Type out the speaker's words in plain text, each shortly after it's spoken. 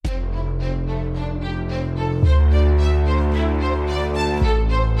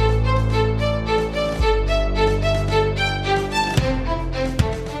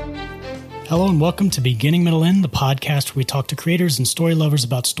Hello and welcome to Beginning, Middle, End, the podcast where we talk to creators and story lovers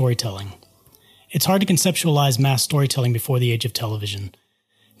about storytelling. It's hard to conceptualize mass storytelling before the age of television.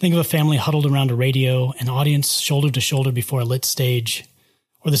 Think of a family huddled around a radio, an audience shoulder to shoulder before a lit stage,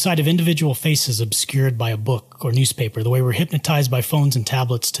 or the sight of individual faces obscured by a book or newspaper, the way we're hypnotized by phones and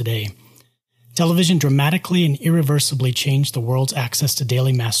tablets today. Television dramatically and irreversibly changed the world's access to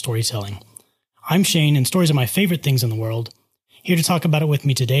daily mass storytelling. I'm Shane, and stories are my favorite things in the world. Here to talk about it with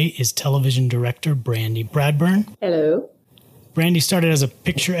me today is television director Brandy Bradburn. Hello. Brandy started as a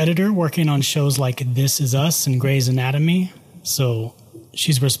picture editor working on shows like This Is Us and Grey's Anatomy, so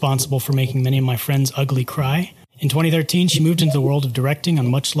she's responsible for making many of my friends ugly cry. In 2013, she moved into the world of directing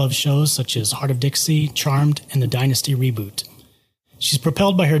on much-loved shows such as Heart of Dixie, Charmed, and the Dynasty reboot. She's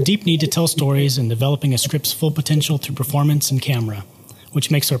propelled by her deep need to tell stories and developing a script's full potential through performance and camera,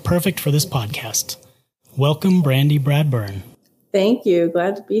 which makes her perfect for this podcast. Welcome, Brandy Bradburn. Thank you.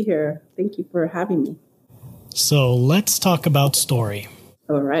 Glad to be here. Thank you for having me. So let's talk about story.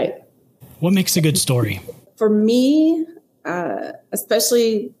 All right. What makes a good story? For me,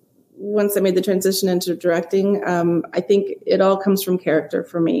 especially once I made the transition into directing, I think it all comes from character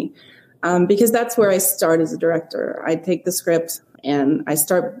for me, because that's where I start as a director. I take the script and I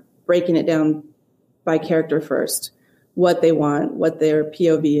start breaking it down by character first, what they want, what their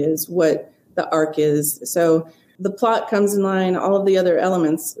POV is, what the arc is. So the plot comes in line, all of the other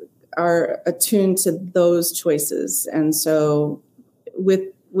elements are attuned to those choices. And so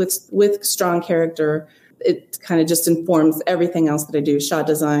with strong character, it kind of just informs everything else that I do, shot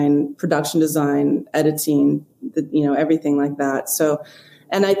design, production design, editing, everything like that. So,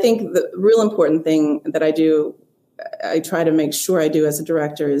 and I think the real important thing that I try to make sure I do as a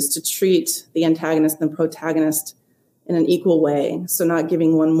director is to treat the antagonist and the protagonist in an equal way. So not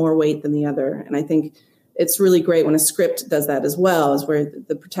giving one more weight than the other. And I think it's really great when a script does that as well, is where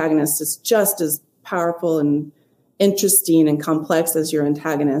the protagonist is just as powerful and interesting and complex as your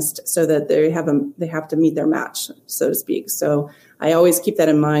antagonist, so that they have to meet their match, so to speak. So I always keep that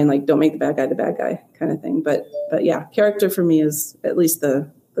in mind, like don't make the bad guy kind of thing. But yeah, character for me is at least the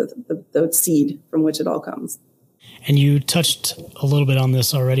seed from which it all comes. And you touched a little bit on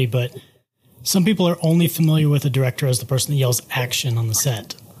this already, but some people are only familiar with a director as the person that yells action on the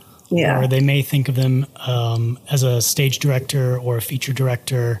set. Yeah. Or they may think of them as a stage director or a feature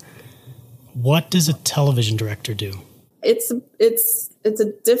director. What does a television director do? It's a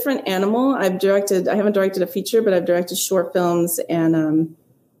different animal. I haven't directed a feature, but I've directed short films. And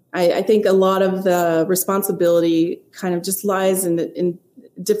I think a lot of the responsibility kind of just lies in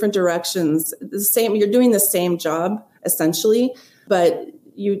different directions. You're doing the same job, essentially, but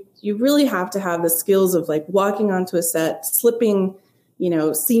you really have to have the skills of like walking onto a set, slipping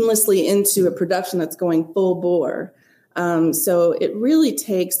seamlessly into a production that's going full bore. So it really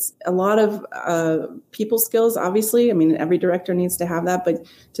takes a lot of people skills, obviously. I mean, every director needs to have that, but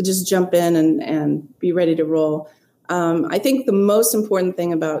to just jump in and be ready to roll. I think the most important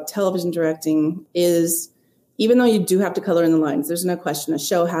thing about television directing is, even though you do have to color in the lines, there's no question. A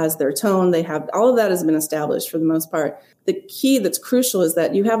show has their tone. All of that has been established for the most part. The key that's crucial is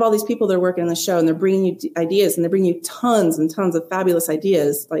that you have all these people that are working on the show and they're bringing you ideas, and they're bringing you tons and tons of fabulous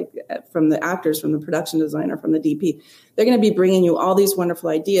ideas, like from the actors, from the production designer, from the DP. They're going to be bringing you all these wonderful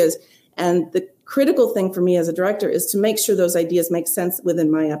ideas. And the critical thing for me as a director is to make sure those ideas make sense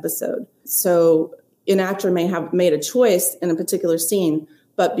within my episode. So an actor may have made a choice in a particular scene,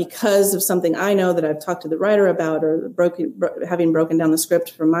 but because of something I know that I've talked to the writer about, or having broken down the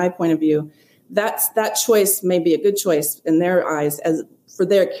script from my point of view, that choice may be a good choice in their eyes as for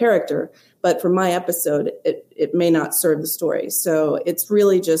their character, but for my episode, it may not serve the story. So it's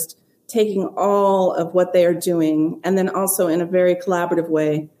really just taking all of what they are doing, and then also in a very collaborative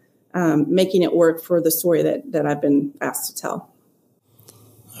way, making it work for the story that I've been asked to tell.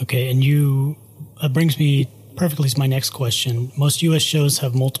 Okay, and brings me perfectly to my next question. Most U.S. shows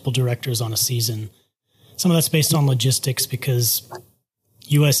have multiple directors on a season. Some of that's based on logistics, because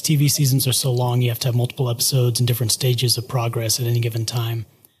U.S. TV seasons are so long, you have to have multiple episodes and different stages of progress at any given time.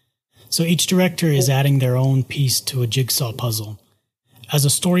 So each director is adding their own piece to a jigsaw puzzle. As a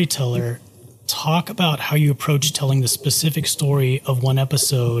storyteller, talk about how you approach telling the specific story of one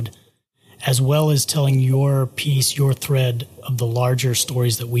episode, as well as telling your piece, your thread of the larger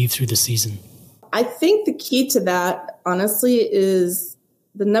stories that weave through the season. I think the key to that, honestly, is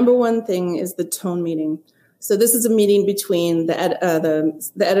the number one thing is the tone meeting. So this is a meeting between the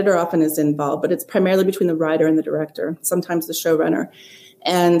editor often is involved, but it's primarily between the writer and the director, sometimes the showrunner.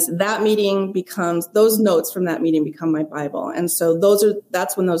 And that meeting those notes from that meeting become my Bible. And so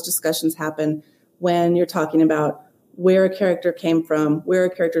that's when those discussions happen, when you're talking about where a character came from, where a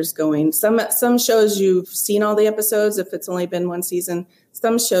character is going. Some shows you've seen all the episodes if it's only been one season.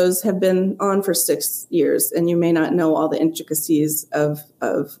 Some shows have been on for 6 years, and you may not know all the intricacies of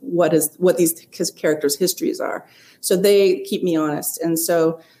what these characters' histories are. So they keep me honest. And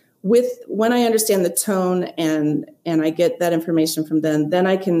so when I understand the tone and I get that information from them, then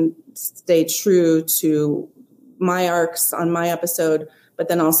I can stay true to my arcs on my episode, but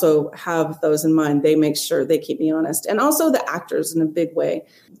then also have those in mind. They make sure they keep me honest. And also the actors in a big way.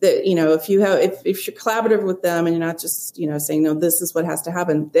 That, if you're collaborative with them and you're not just, saying, no, this is what has to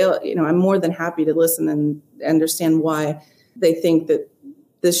happen, I'm more than happy to listen and understand why they think that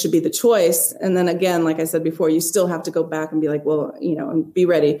this should be the choice. And then again, like I said before, you still have to go back and be like, well, and be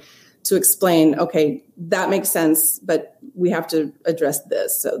ready to explain, okay, that makes sense, but we have to address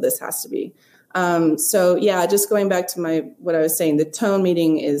this. So this has to be. So yeah, just going back to what I was saying, the tone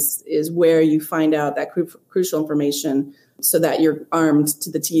meeting is where you find out that crucial information so that you're armed to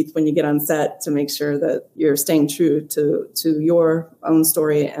the teeth when you get on set to make sure that you're staying true to your own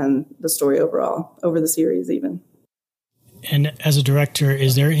story and the story overall over the series even. And as a director,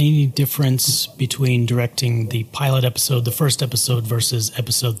 is there any difference between directing the pilot episode, the first episode, versus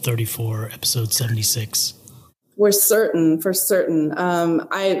episode 34, episode 76? For certain.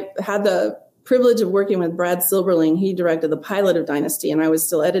 I had the privilege of working with Brad Silberling. He directed the pilot of Dynasty, and I was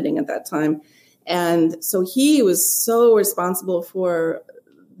still editing at that time. And so he was so responsible for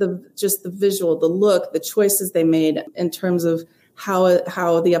the visual, the look, the choices they made in terms of how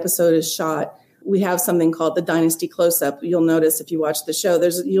the episode is shot. We have something called the Dynasty close-up. You'll notice if you watch the show,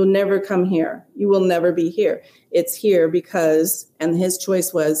 you'll never come here. You will never be here. It's here because, and his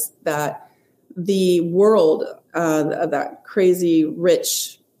choice was that the world of that crazy,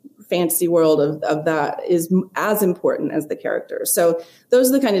 rich, fantasy world of that is as important as the character. So those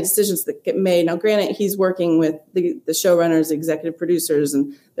are the kind of decisions that get made. Now, granted, he's working with the showrunners, executive producers,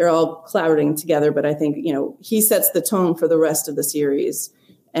 and they're all collaborating together. But I think, he sets the tone for the rest of the series,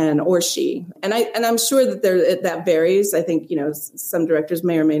 or she. And I'm sure that that varies. I think, some directors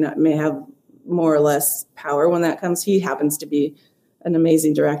may have more or less power when that comes. He happens to be an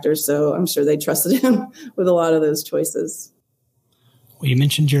amazing director, so I'm sure they trusted him with a lot of those choices. Well, you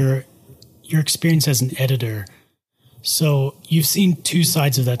mentioned your experience as an editor. So you've seen two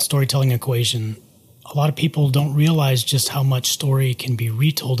sides of that storytelling equation. A lot of people don't realize just how much story can be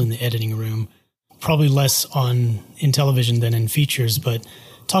retold in the editing room. Probably less in television than in features, but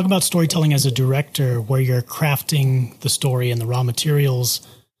talk about storytelling as a director where you're crafting the story and the raw materials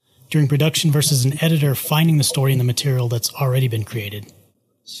during production versus an editor finding the story in the material that's already been created.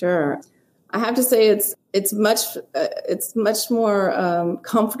 Sure. I have to say it's much more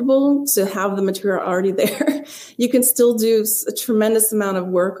comfortable to have the material already there. You can still do a tremendous amount of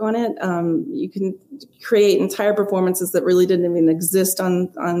work on it. You can create entire performances that really didn't even exist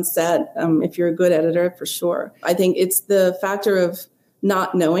on set if you're a good editor, for sure. I think it's the factor of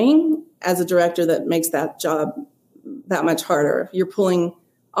not knowing as a director that makes that job that much harder. You're pulling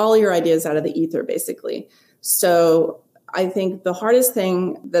all your ideas out of the ether, basically. So I think the hardest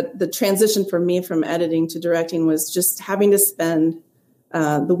thing, that the transition for me from editing to directing, was just having to spend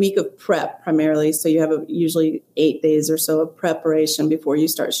the week of prep primarily. So you have usually 8 days or so of preparation before you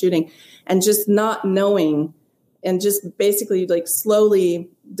start shooting, and just not knowing and just basically like slowly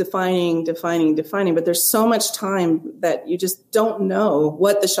defining. But there's so much time that you just don't know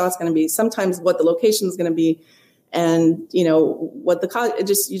what the shot's going to be. Sometimes what the location is going to be. And, what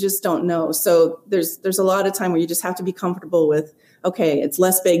you just don't know. So there's a lot of time where you just have to be comfortable with, okay, it's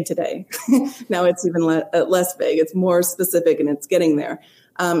less vague today. Now it's even less vague. It's more specific and it's getting there.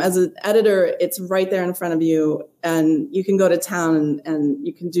 As an editor, it's right there in front of you and you can go to town and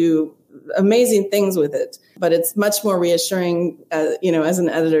you can do amazing things with it. But it's much more reassuring, as an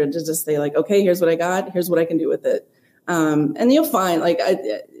editor, to just say like, okay, here's what I got. Here's what I can do with it. And you'll find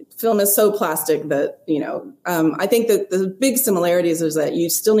film is so plastic that, I think that the big similarities is that you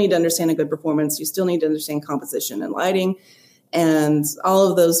still need to understand a good performance. You still need to understand composition and lighting and all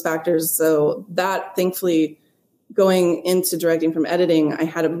of those factors. So that, thankfully, going into directing from editing, I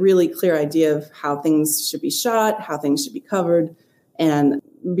had a really clear idea of how things should be shot, how things should be covered, and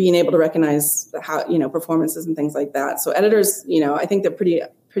being able to recognize how, performances and things like that. So editors, I think they're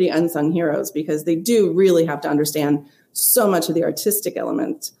pretty unsung heroes because they do really have to understand so much of the artistic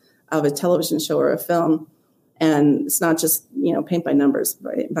element of a television show or a film. And it's not just, paint by numbers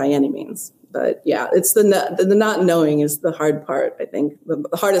by any means. But yeah, it's the not knowing is the hard part, I think, the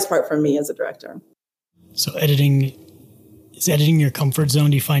hardest part for me as a director. So is editing your comfort zone?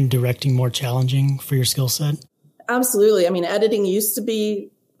 Do you find directing more challenging for your skill set? Absolutely. I mean, editing used to be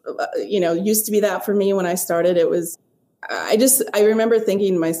used to be that for me when I started. It was, I remember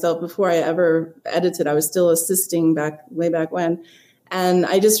thinking to myself before I ever edited, I was still assisting way back when. And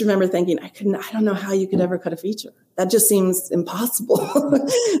I just remember thinking, I don't know how you could ever cut a feature. That just seems impossible.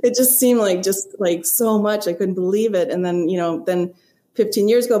 It just seemed like so much. I couldn't believe it. And then, then 15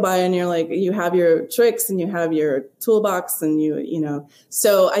 years go by and you're like, you have your tricks and you have your toolbox and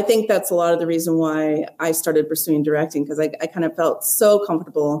so I think that's a lot of the reason why I started pursuing directing, because I kind of felt so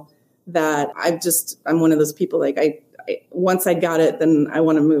comfortable that I'm one of those people, like once I got it, then I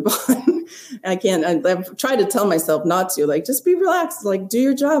want to move on. I've tried to tell myself not to, like, just be relaxed, like do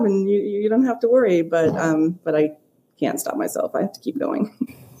your job and you don't have to worry. But I can't stop myself. I have to keep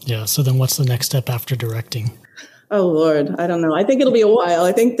going. Yeah. So then what's the next step after directing? Oh, Lord, I don't know. I think it'll be a while.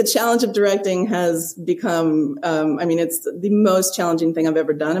 I think the challenge of directing has become, it's the most challenging thing I've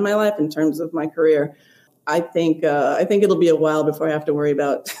ever done in my life in terms of my career. I think it'll be a while before I have to worry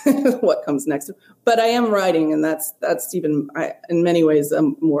about what comes next. But I am writing, and that's even, in many ways,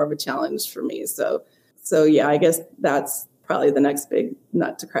 more of a challenge for me. So yeah, I guess that's probably the next big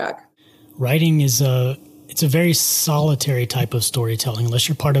nut to crack. Writing it's a very solitary type of storytelling, unless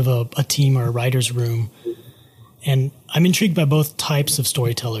you're part of a team or a writer's room. And I'm intrigued by both types of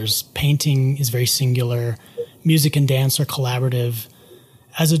storytellers. Painting is very singular. Music and dance are collaborative.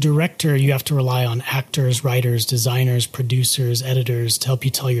 As a director, you have to rely on actors, writers, designers, producers, editors to help you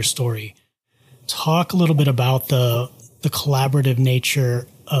tell your story. Talk a little bit about the collaborative nature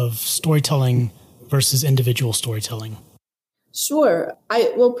of storytelling versus individual storytelling. Sure.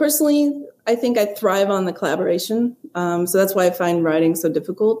 Personally, I think I thrive on the collaboration. So that's why I find writing so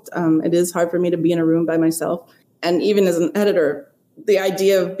difficult. It is hard for me to be in a room by myself. And even as an editor, the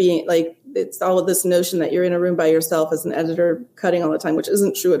idea of being like, it's all of this notion that you're in a room by yourself as an editor cutting all the time, which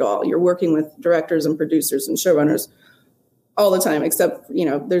isn't true at all. You're working with directors and producers and showrunners all the time, except,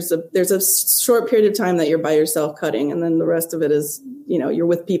 there's a short period of time that you're by yourself cutting. And then the rest of it is, you're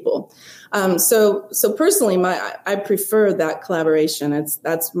with people. So personally, I prefer that collaboration.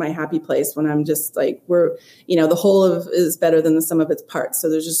 That's my happy place when I'm just like, the whole is better than the sum of its parts. So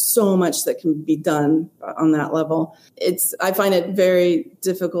there's just so much that can be done on that level. I find it very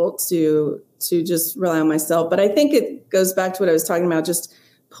difficult to just rely on myself, but I think it goes back to what I was talking about, just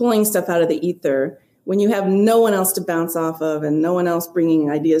pulling stuff out of the ether. When you have no one else to bounce off of and no one else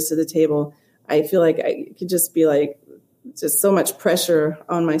bringing ideas to the table, I feel like I could just be like, just so much pressure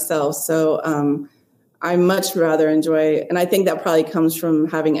on myself. So I much rather enjoy, and I think that probably comes from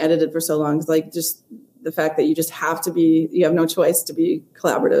having edited for so long. It's like just the fact that you just you have no choice to be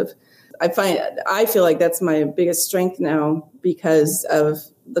collaborative. I feel like that's my biggest strength now because of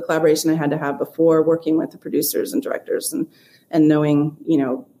the collaboration I had to have before, working with the producers and directors and knowing,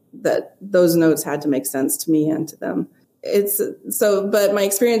 that those notes had to make sense to me and to them. But my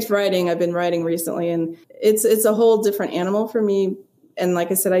experience writing, I've been writing recently, and it's a whole different animal for me. And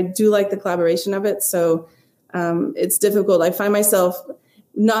like I said, I do like the collaboration of it. So it's difficult. I find myself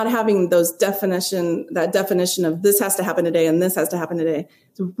not having that definition of this has to happen today and this has to happen today.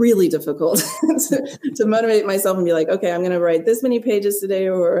 It's really difficult to motivate myself and be like, okay, I'm going to write this many pages today,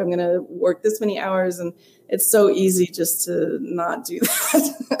 or I'm going to work this many hours. And it's so easy just to not do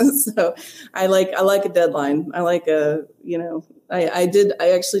that. So I like a deadline. I like I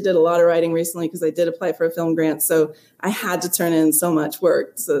actually did a lot of writing recently because I did apply for a film grant. So I had to turn in so much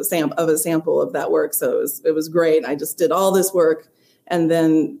work, a sample of that work. So it was great. I just did all this work. And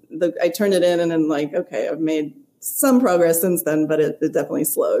then I turned it in and then like, okay, I've made some progress since then, but it definitely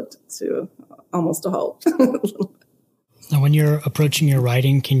slowed to almost a halt. Now, when you're approaching your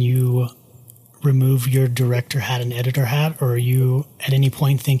writing, can you remove your director hat and editor hat? Or are you at any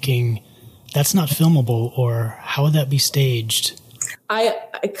point thinking that's not filmable, or how would that be staged?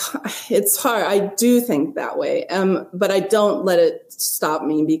 It's hard. I do think that way. But I don't let it stop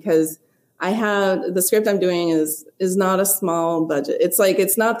me because the script I'm doing is not a small budget. It's like,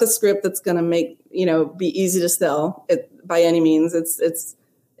 it's not the script that's going to make, be easy to sell by any means.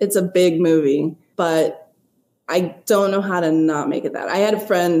 It's a big movie, but I don't know how to not make it that. I had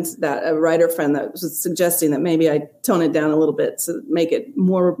a writer friend that was suggesting that maybe I tone it down a little bit to make it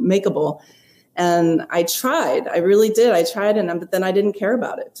more makeable. And I tried, I really did. I tried, but then I didn't care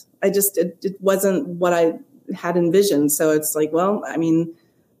about it. It wasn't what I had envisioned. So it's like, well, I mean,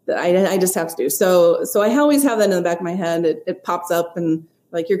 I just have to do. So I always have that in the back of my head. It pops up and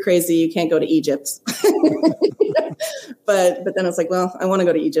like, you're crazy. You can't go to Egypt. But then it's like, well, I want to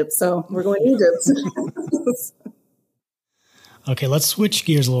go to Egypt. So we're going to Egypt. Okay, let's switch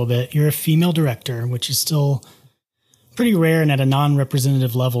gears a little bit. You're a female director, which is still pretty rare and at a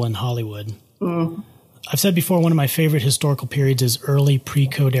non-representative level in Hollywood. Mm. I've said before, one of my favorite historical periods is early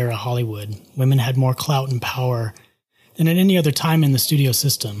pre-Code era Hollywood. Women had more clout and power than at any other time in the studio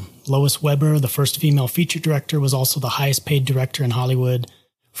system. Lois Weber, the first female feature director, was also the highest paid director in Hollywood.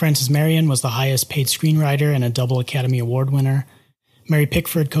 Frances Marion was the highest paid screenwriter and a double Academy Award winner. Mary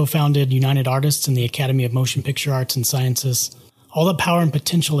Pickford co-founded United Artists and the Academy of Motion Picture Arts and Sciences. All that power and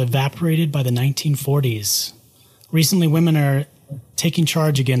potential evaporated by the 1940s. Recently, women are taking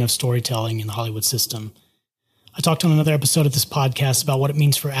charge again of storytelling in the Hollywood system. I talked on another episode of this podcast about what it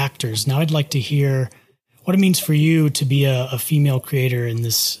means for actors. Now I'd like to hear what it means for you to be a female creator in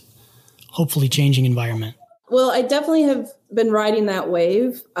this hopefully changing environment. Well, I definitely have been riding that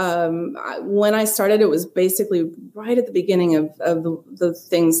wave. When I started, it was basically right at the beginning of the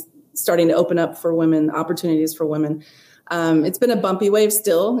things starting to open up for women, opportunities for women. It's been a bumpy wave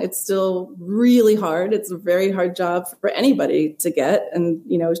still. It's still really hard. It's a very hard job for anybody to get and,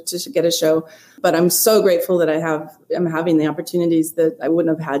 to get a show. But I'm so grateful that I'm having the opportunities that I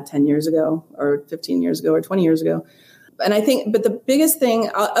wouldn't have had 10 years ago or 15 years ago or 20 years ago. And I think, but the biggest thing,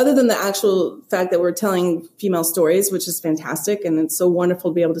 other than the actual fact that we're telling female stories, which is fantastic, and it's so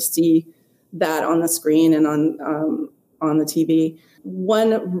wonderful to be able to see that on the screen and on the TV.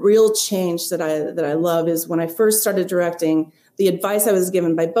 One real change that I love is when I first started directing, the advice I was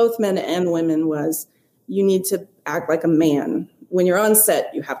given by both men and women was, you need to act like a man. When you're on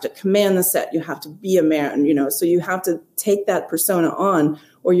set, you have to command the set. You have to be a man, so you have to take that persona on,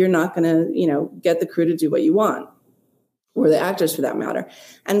 or you're not going to, get the crew to do what you want, or the actors for that matter.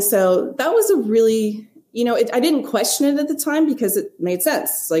 And so that was a really, I didn't question it at the time because it made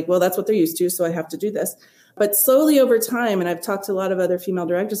sense. It's like, well, that's what they're used to, so I have to do this. But slowly over time, and I've talked to a lot of other female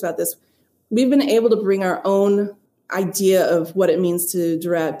directors about this, we've been able to bring our own idea of what it means to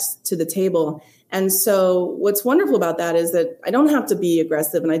direct to the table. And so what's wonderful about that is that I don't have to be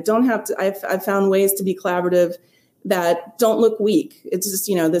aggressive, and I don't have to, I've found ways to be collaborative that don't look weak. It's just,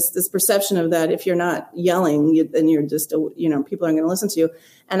 this perception of that if you're not yelling, then you're just, people aren't going to listen to you.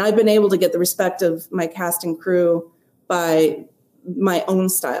 And I've been able to get the respect of my cast and crew by my own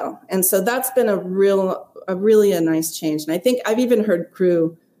style. And so that's been a really nice change. And I think I've even heard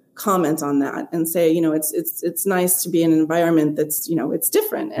crew comment on that and say, it's nice to be in an environment that's, it's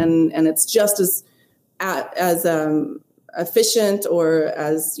different and it's just as efficient, or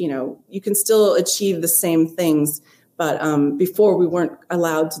as, you can still achieve the same things. But before we weren't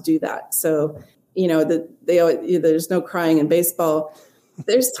allowed to do that. So, there's no crying in baseball.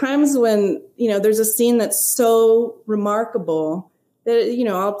 There's times when, there's a scene that's so remarkable that,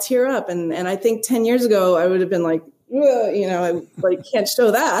 I'll tear up. And I think 10 years ago, I would have been like, I can't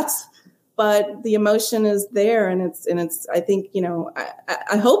show that. But the emotion is there. And it's, I think,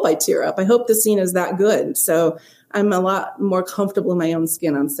 I hope I tear up. I hope the scene is that good. So I'm a lot more comfortable in my own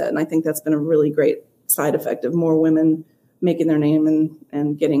skin on set. And I think that's been a really great side effect of more women making their name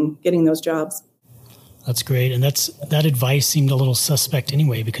and getting those jobs. That's great. And that advice seemed a little suspect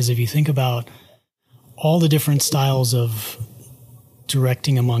anyway, because if you think about all the different styles of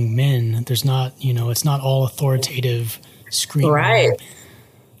directing among men, there's not, it's not all authoritative screaming, right?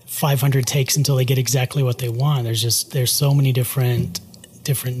 500 takes until they get exactly what they want. There's so many different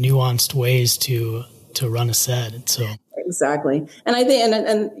nuanced ways to run a set. So exactly. And I think,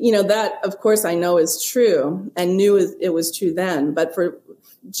 and that of course I know is true and knew it was true then, but for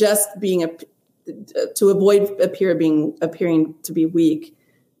just being to avoid appearing to be weak,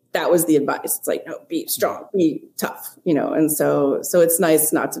 that was the advice. It's like, no, be strong, be tough, and so it's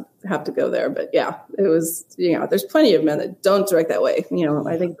nice not to have to go there. But yeah, it was, there's plenty of men that don't direct that way,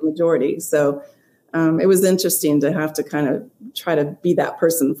 I think the majority. So it was interesting to have to kind of try to be that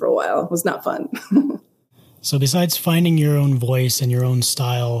person for a while. It was not fun. So besides finding your own voice and your own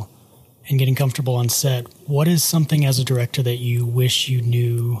style and getting comfortable on set, what is something as a director that you wish you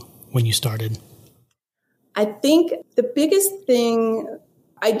knew when you started? I think the biggest thing,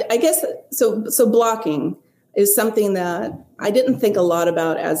 I guess, so blocking is something that I didn't think a lot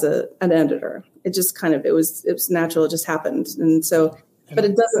about as an editor. It just kind of, it was natural. It just happened. And so, but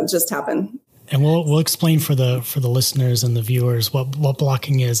it doesn't just happen. And we'll explain for the listeners and the viewers what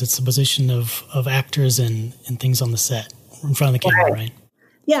blocking is. It's the position of actors and things on the set in front of the camera, right?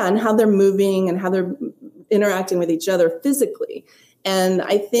 Yeah, and how they're moving and how they're interacting with each other physically. And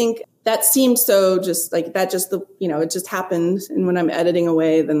I think that seemed so just like that, just it just happened. And when I'm editing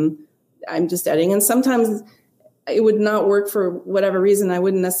away, then I'm just editing. And sometimes it would not work for whatever reason. I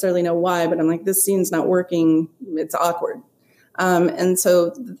wouldn't necessarily know why, but I'm like, this scene's not working. It's awkward. And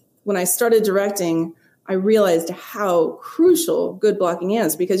so when I started directing, I realized how crucial good blocking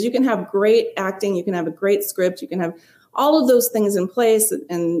is, because you can have great acting, you can have a great script, you can have all of those things in place.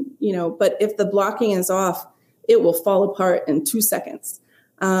 And, but if the blocking is off, it will fall apart in 2 seconds.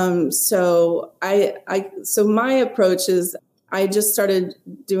 So my approach is I just started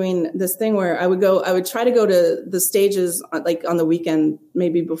doing this thing where I would try to go to the stages like on the weekend,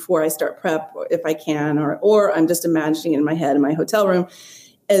 maybe before I start prep, if I can, or I'm just imagining in my head in my hotel room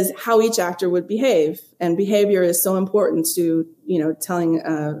as how each actor would behave. And behavior is so important to,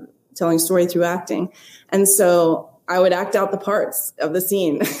 telling story through acting. And so I would act out the parts of the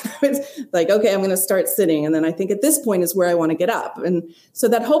scene. It's like, okay, I'm going to start sitting. And then I think at this point is where I want to get up. And so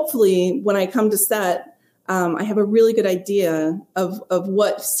that hopefully when I come to set, I have a really good idea of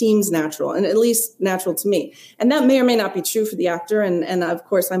what seems natural, and at least natural to me. And that may or may not be true for the actor. And of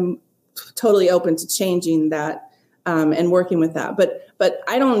course, I'm totally open to changing that and working with that. But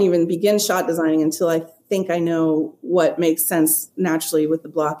I don't even begin shot designing until I think I know what makes sense naturally with the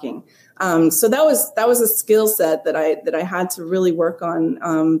blocking. So that was a skill set that I had to really work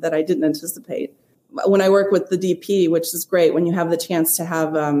on that I didn't anticipate. When I work with the DP, which is great, when you have the chance to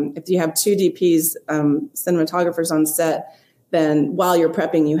have, if you have 2 DPs, cinematographers on set, then while you're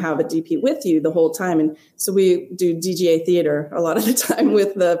prepping, you have a DP with you the whole time. And so we do DGA theater a lot of the time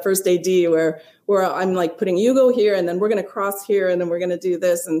with the first AD where I'm like putting, you go here, and then we're going to cross here, and then we're going to do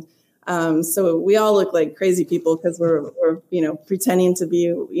this. And so we all look like crazy people because we're pretending to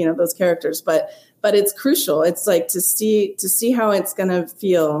be, those characters. But it's crucial. It's like to see how it's going to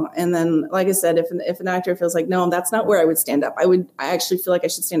feel. And then, like I said, if an actor feels like, no, that's not where I would stand up. I actually feel like I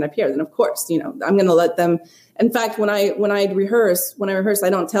should stand up here. Then of course, I'm going to let them. In fact, when I rehearse, I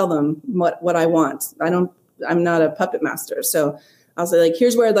don't tell them what I want. I'm not a puppet master. So I'll say like,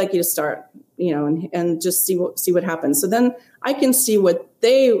 here's where I'd like you to start, and just see what happens. So then I can see what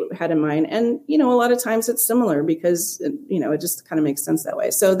they had in mind. And, a lot of times it's similar because, it just kind of makes sense that way.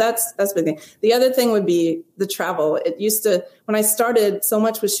 So that's the big thing. The other thing would be the travel. It used to, when I started, so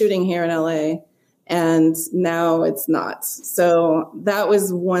much was shooting here in LA, and now it's not. So that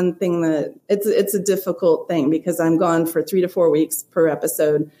was one thing that it's a difficult thing because I'm gone for 3 to 4 weeks per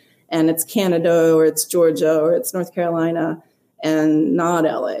episode, and it's Canada or it's Georgia or it's North Carolina and not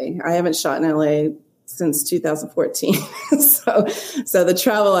LA. I haven't shot in LA since 2014. So the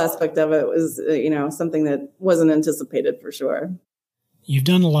travel aspect of it was, something that wasn't anticipated for sure. You've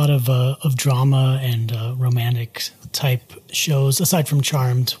done a lot of drama and romantic type shows. Aside from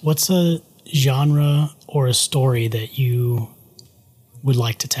Charmed, what's a genre or a story that you would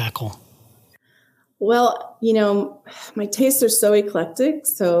like to tackle? Well, my tastes are so eclectic.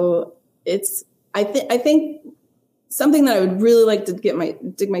 So I think something that I would really like to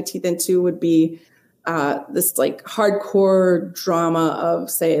dig my teeth into would be this like hardcore drama of,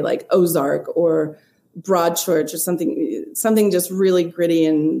 say, like Ozark or Broadchurch or something just really gritty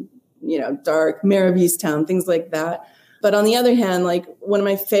and, dark, Mare of Easttown, things like that. But on the other hand, like one of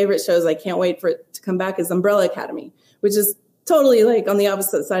my favorite shows, I can't wait for it to come back, is Umbrella Academy, which is totally like on the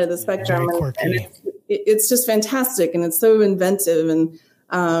opposite side of the spectrum. Very quirky. And it's just fantastic, and it's so inventive.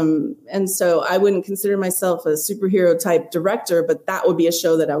 And so I wouldn't consider myself a superhero type director, but that would be a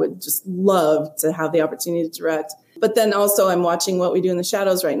show that I would just love to have the opportunity to direct. But then also I'm watching What We Do in the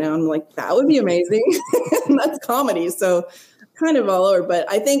Shadows right now. And I'm like, that would be amazing. And that's comedy. So kind of all over.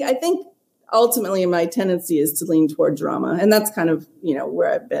 But I think ultimately my tendency is to lean toward drama. And that's kind of,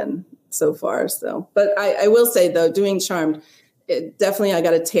 where I've been so far. So, but I will say though, doing Charmed, definitely I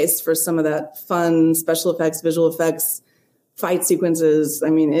got a taste for some of that fun special effects, visual effects, fight sequences. I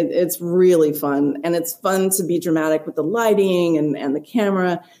mean, it's really fun, and it's fun to be dramatic with the lighting and the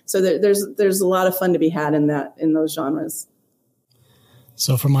camera. So there's a lot of fun to be had in those genres.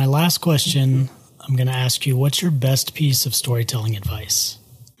 So for my last question, I'm going to ask you, what's your best piece of storytelling advice?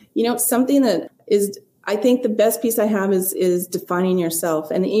 Something that is, I think the best piece I have is defining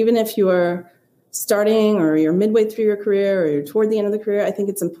yourself. And even if you are starting or you're midway through your career or you're toward the end of the career, I think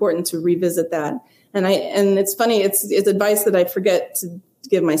it's important to revisit that. And it's funny, it's advice that I forget to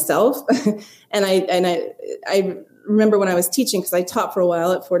give myself. And I remember when I was teaching, because I taught for a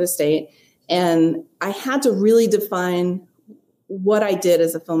while at Florida State, and I had to really define what I did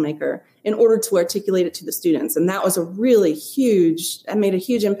as a filmmaker in order to articulate it to the students. And that was that made a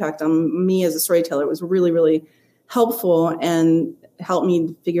huge impact on me as a storyteller. It was really, really helpful and helped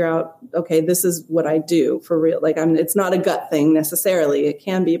me figure out, okay, this is what I do for real. Like it's not a gut thing necessarily. It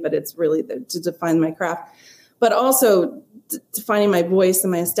can be, but it's really to define my craft, but also defining my voice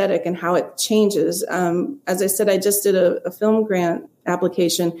and my aesthetic and how it changes. As I said, I just did a film grant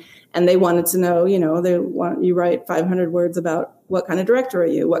application, and they wanted to know, they want you write 500 words about what kind of director are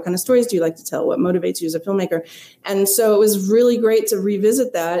you? What kind of stories do you like to tell? What motivates you as a filmmaker? And so it was really great to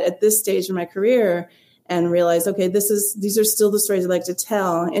revisit that at this stage in my career and realize, okay, these are still the stories I like to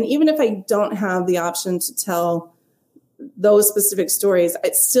tell. And even if I don't have the option to tell those specific stories,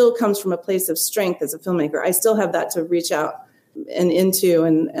 it still comes from a place of strength as a filmmaker. I still have that to reach out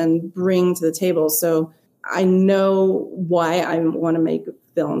and bring to the table. So I know why I want to make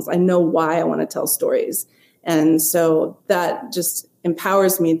films. I know why I want to tell stories. And so that just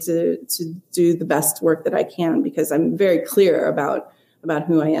empowers me to do the best work that I can, because I'm very clear about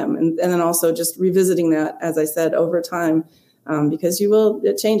who I am. And then also just revisiting that, as I said, over time, because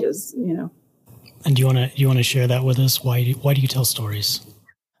it changes, And do you want to share that with us? Why do you tell stories?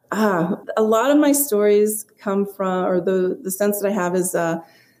 A lot of my stories come from, or the sense that I have is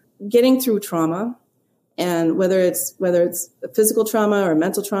getting through trauma. And whether it's a physical trauma or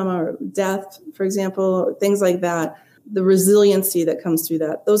mental trauma or death, for example, or things like that, the resiliency that comes through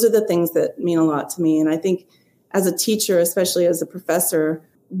that, those are the things that mean a lot to me. And I think as a teacher, especially as a professor,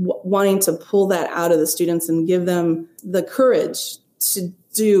 wanting to pull that out of the students and give them the courage to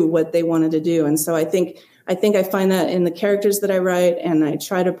do what they wanted to do. And so I think I find that in the characters that I write, and I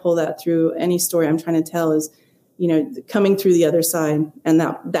try to pull that through any story I'm trying to tell, is, coming through the other side and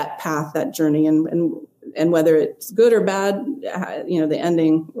that path, that journey, and whether it's good or bad, the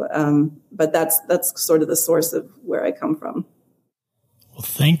ending. But that's sort of the source of where I come from. Well,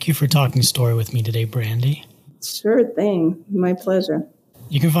 thank you for talking story with me today, Brandi. Sure thing. My pleasure.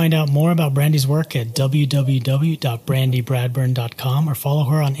 You can find out more about Brandi's work at www.brandibradburn.com or follow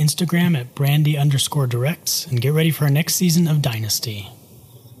her on Instagram at Brandi_directs, and get ready for our next season of Dynasty.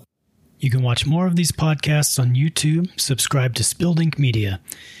 You can watch more of these podcasts on YouTube. Subscribe to Spilled Ink Media.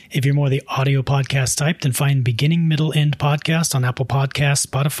 If you're more the audio podcast type, then find Beginning, Middle, End Podcast on Apple Podcasts,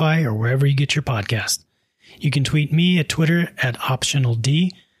 Spotify, or wherever you get your podcast. You can tweet me at Twitter at OptionalD.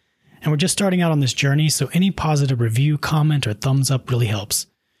 And we're just starting out on this journey, so any positive review, comment, or thumbs up really helps.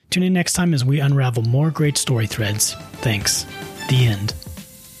 Tune in next time as we unravel more great story threads. Thanks. The end.